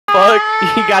fuck?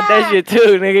 He got that shit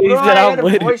too, nigga. He Bro, said I I'm got a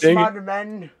with it, voice nigga. mod,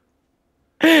 man.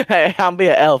 Hey, I'm be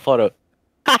an elf, hold up.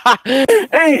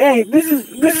 Hey, this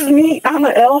is me. I'm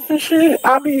an elf and shit.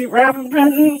 I'll be rapping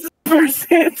presents for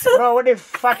Santa. Bro, what the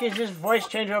fuck is this voice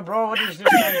changer, bro? What is this,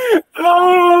 man?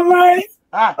 Oh my.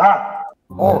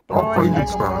 Oh, Bro, I'm playing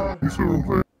it's this Echo, time. bro. You see what I'm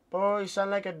playing? Bro, you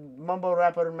sound like a mumble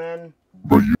rapper, man.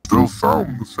 But you still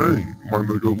sound the same, my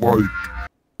nigga. Like,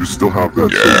 you still have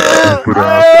that same stupid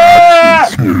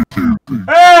ass accent.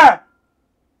 Ah!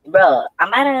 Bro, I'm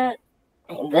about to.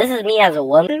 This is me as a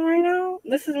woman right now.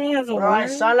 This is me as a Bro, woman. I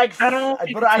sound like tell,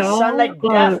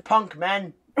 Daft Punk,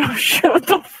 man. Bro, shut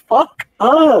the fuck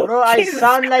up. Bro, I Jesus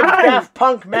sound like Christ. Daft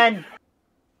Punk, man.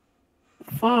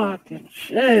 Fucking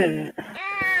shit.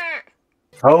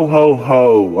 Ho ho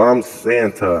ho, I'm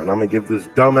Santa, and I'm gonna give this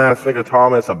dumbass nigga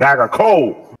Thomas a bag of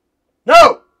coal.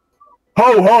 No!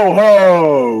 Ho ho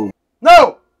ho!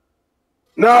 No!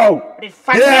 No! What the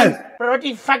fuck, Yes! man? Bro, what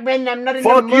the fuck, man? I'm not in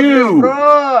Fuck the mood, you!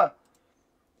 bro.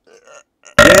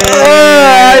 Yeah!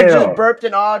 I just burped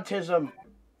in autism.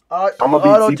 I'm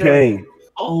gonna beat T-Pain.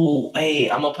 Oh,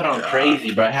 hey, I'm gonna put on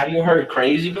Crazy, bro. Have you heard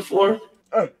Crazy before?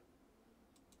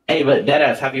 Hey, but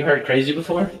deadass, have you heard Crazy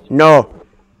before? No.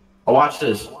 Oh, watch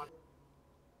this. Hey,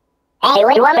 what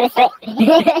do you want me to say?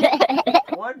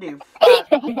 What the fuck?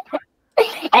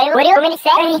 Hey, what do you want me to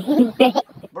say?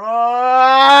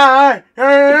 Bro!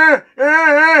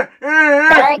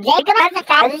 Jacob has the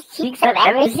fattest cheeks I've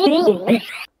ever seen.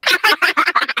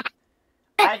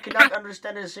 I cannot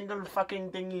understand a single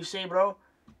fucking thing you say, bro.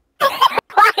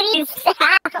 Why do you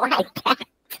sound like that?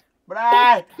 Bro,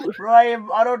 I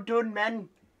am auto-tuned, man.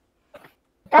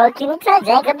 Bro, can you tell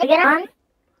Jacob to get on?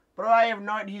 Bro, I have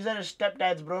not. He's at his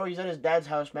stepdad's, bro. He's at his dad's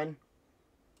house, man.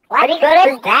 Why did he go to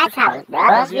his dad's house, bro?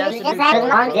 Because He he has to just do had his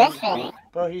chores, own bro. district.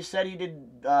 Bro, he said he did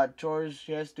chores.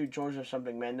 He has to do chores or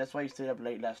something, man. That's why he stayed up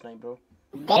late last night, bro.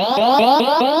 Bro, I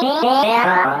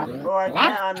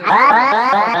can't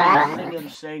understand anything you're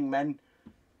saying, man.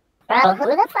 Bro, who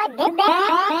the fuck did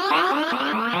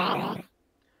that?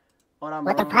 Hold on,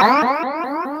 What the bro.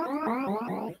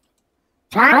 fuck?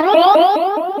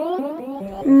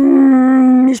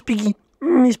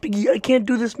 Miss Piggy, I can't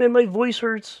do this, man. My voice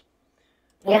hurts.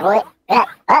 What? What?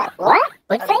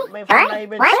 What's that? My friend, I've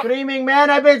been screaming, man.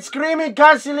 I've been screaming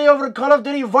constantly over Call of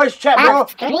Duty voice chat, bro. I'm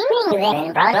screaming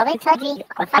then, bro. Nobody told you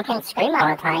to fucking scream all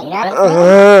the time, you know?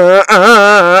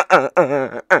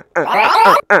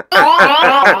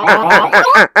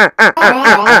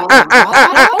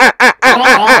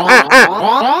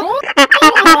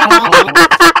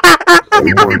 Oh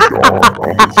my god,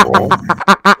 I'm a zombie.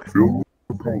 Phil,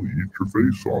 I'll probably eat your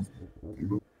face off. You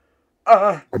know?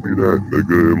 I'll be that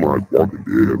nigga in like Walking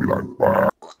Dead. I'll be like, bah,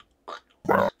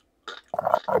 bah,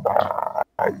 bah, bah,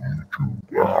 I eat you.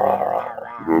 Bah.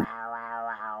 You know?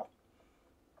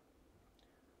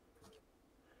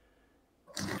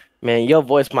 Man, your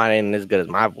voice mod ain't as good as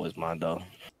my voice mod, though.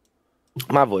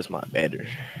 My voice mod better.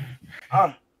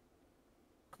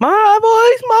 My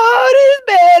voice mod is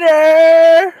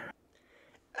better.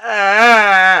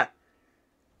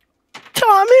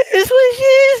 Thomas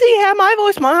wishes he had my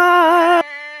voice mod.